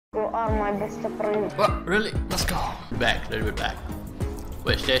You are my best friend. What? Really? Let's go. Back, a little bit back.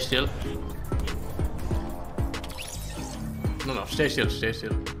 Wait, stay still. No, stay still, stay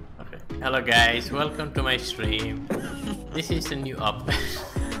still. Okay. Hello guys, welcome to my stream. This is the new update.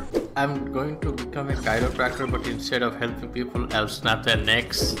 I'm going to become a chiropractor, but instead of helping people, I'll snap their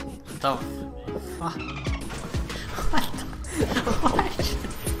necks. The fuck?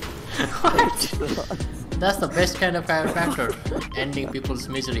 What? That's the best kind of chiropractor, ending people's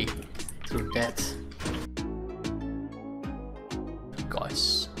misery through death.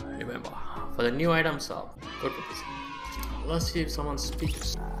 Guys, remember, for the new items up, go to this. Let's see if someone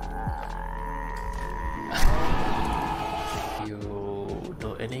speaks. You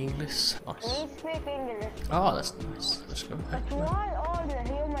know any English? Nice. We speak English. Oh, that's nice. Let's go. But why all the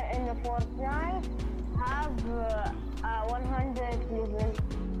humans in the Fortnite have 100 levels?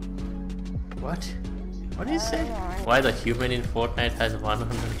 What? What did you say? Why the human in Fortnite has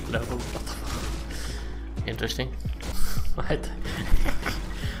 100 level? What the fuck? Interesting.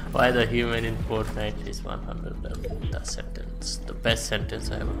 Why the human in Fortnite is 100 level? That sentence. The best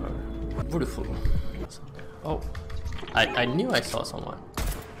sentence I ever heard. Beautiful. Oh. I knew I saw someone.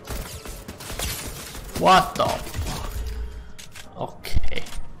 What the fuck? Okay.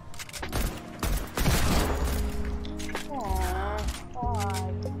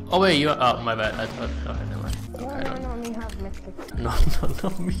 Oh wait, you are. Oh, my bad. I thought. Okay, never mind. Okay, No, me have medkit. No,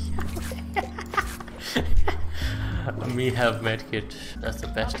 me. Me have medkit. That's the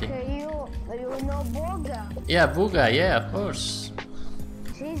best thing. Okay, you know Boga? Yeah, Booga. Yeah, of course.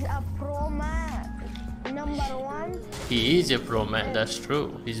 She's a pro man. #1. He is a pro man. That's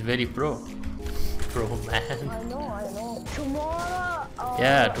true. He's very pro. Pro man. I know. Tomorrow.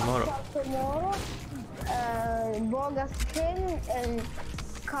 Yeah, tomorrow. Tomorrow. Boga skin and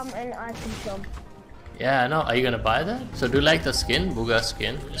come and I can some. Yeah, no. Are you gonna buy that? So do you like the skin? Booga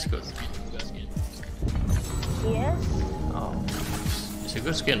skin. It's good. Yes. Oh, it's a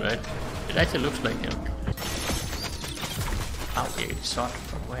good skin, right? It actually looks like him. Oh, he shot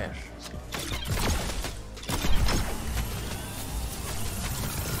from where?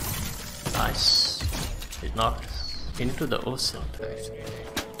 Nice. He's knocked into the ocean.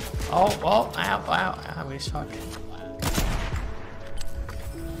 Oh, ow, I'm getting shot.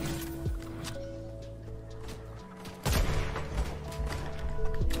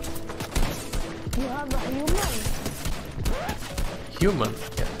 You have a human? Human?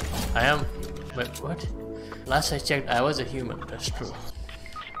 Yeah. I am. Wait, what? Last I checked, I was a human. That's true.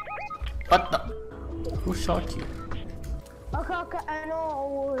 What the? Who shot you? Okay, I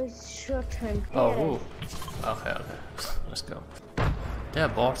know who shot him. Oh, who? Okay. Let's go. They're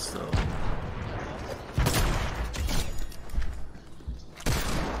bots though.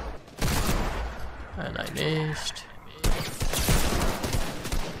 And I missed.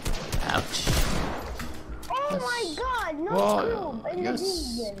 Ouch. Oh my god, no Whoa, clue in the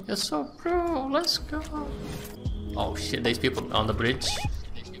season. you're so pro. Let's go. Oh shit, there's people on the bridge.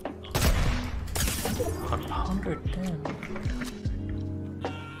 110.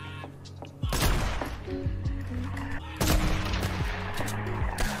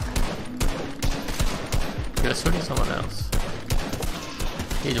 You're shooting someone else.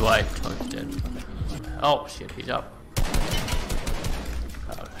 He's white. Oh, he's dead. Oh shit, he's up.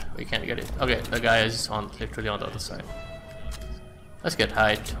 We can't get it. Okay, the guy is literally on the other side. Let's get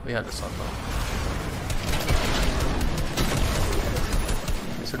height. We have the shot now.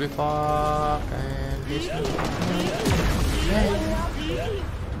 This should be far, and this should be dead.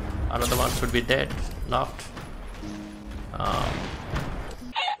 Another one should be dead. Knocked.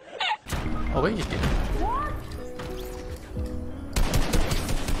 Oh wait, he did.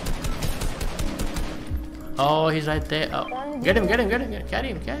 Oh, he's right there. Oh. Get him. Carry him.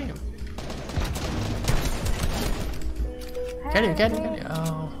 Get him.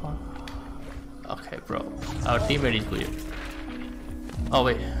 Oh. Okay, bro. Our teammate is weird. Oh,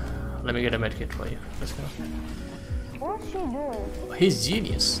 wait. Let me get a medkit for you. Let's go. What's she doing? He's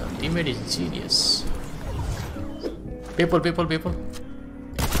genius. Our teammate is genius. People.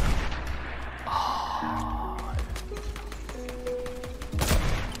 Oh.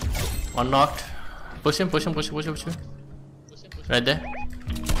 One knocked. Push him. Right there.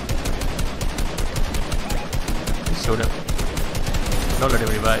 Shoot him. Don't let him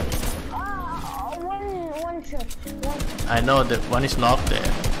revive. One shot. I know that one is knocked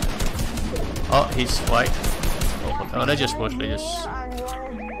there. Oh, he's white. Oh, they just push.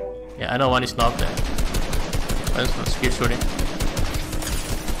 Yeah, I know one is knocked there. Let's keep shooting.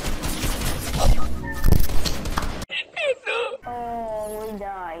 Oh, we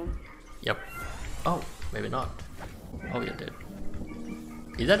died. Yep. Oh, maybe not. Oh, you're dead.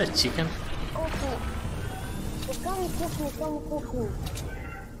 Is that a chicken? Cookie. Come cook me, come cook me.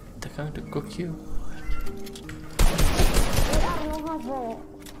 They're going to cook you? We are not having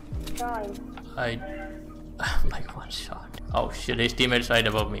time. Like one shot. Oh shit, his teammates right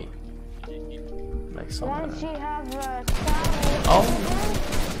above me. Like somewhere. Once she have a star Oh!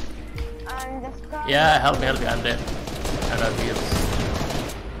 and the star. Yeah, help me, I'm dead. I got heals.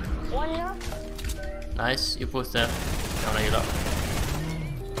 One knock. Nice, you push them. I'm gonna heal up.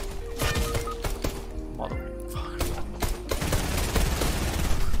 Motherfucker.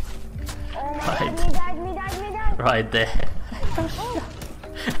 Oh my Right. god, me died. Right there.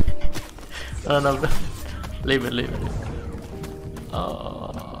 Oh no, leave it.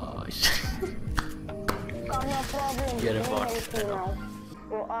 Oh shit. Got no problem. You're a Let me bot. help you now.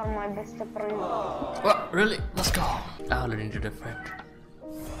 You are my best friend. What? Really? Let's go. I already need a friend.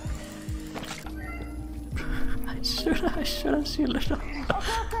 I should have shielded up. Okay.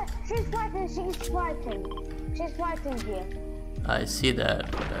 She's fighting here. I see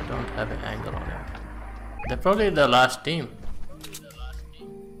that, but I don't have an angle on it. They're probably the last team.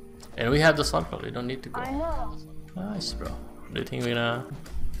 And we have the circle, we don't need to go. I know. Nice, bro. Do you think we're gonna...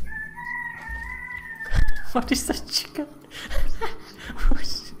 What is that chicken?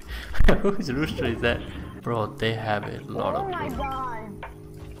 Whose rooster is that? Bro, they have a lot Oh of my loot. god.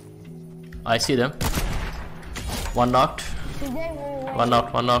 I see them. One knocked. Today we win. One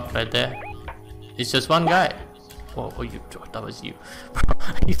knocked right there. It's just one guy. Oh, that was you.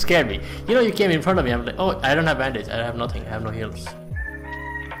 You scared me. You know, you came in front of me. I'm like, oh, I don't have bandage. I have nothing. I have no heals.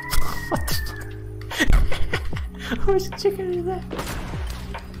 What the fuck? Whose chicken is that?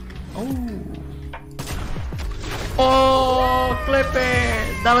 Oh, clip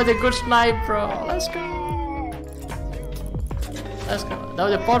it. That was a good snipe, bro. Let's go. That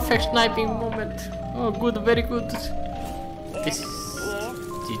was a perfect sniping moment. Oh, good, very good. This is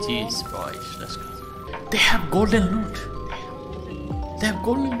GG's, boys. Let's go. They have golden loot.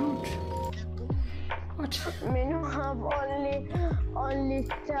 What? Me no have only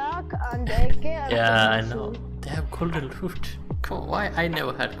stack and AK. And Yeah, I know. They have golden loot. Come on, why I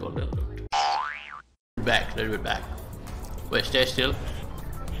never had golden loot? Little bit back. Wait, stay still.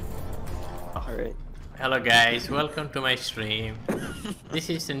 Alright. Hello guys, welcome to my stream. This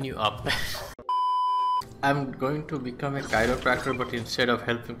is a new update. I'm going to become a chiropractor, but instead of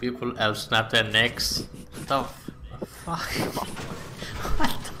helping people, I'll snap their necks. The fuck?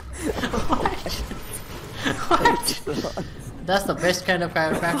 What? That's the best kind of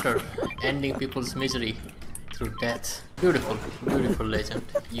chiropractor. Ending people's misery through death. Beautiful, beautiful legend.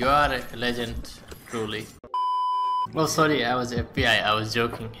 You are a legend, truly. Oh sorry, I was FBI, I was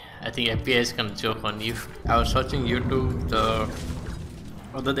joking. I think FBI is gonna joke on you. I was watching YouTube, the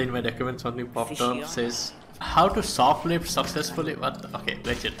other day in my document something popped up, says how to soft lift successfully. What the, okay,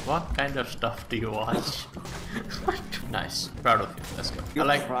 legit, what kind of stuff do you watch? Nice, proud of you, let's go. You're I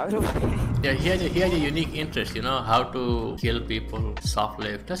like, proud of me? yeah, he has a unique interest, you know, how to kill people, soft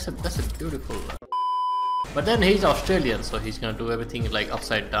lift. That's a beautiful but then he's Australian, so he's gonna do everything like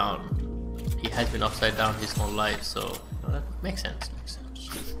upside down. He has been upside down his whole life, so that makes sense.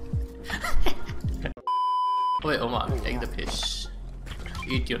 Wait, Omar, take the fish.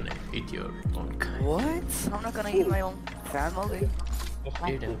 Eat your neck, eat your own kind. What? I'm not gonna eat my own family.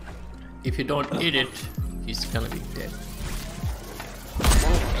 Eat him. If you don't eat it, he's gonna be dead.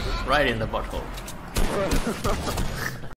 Right in the butthole.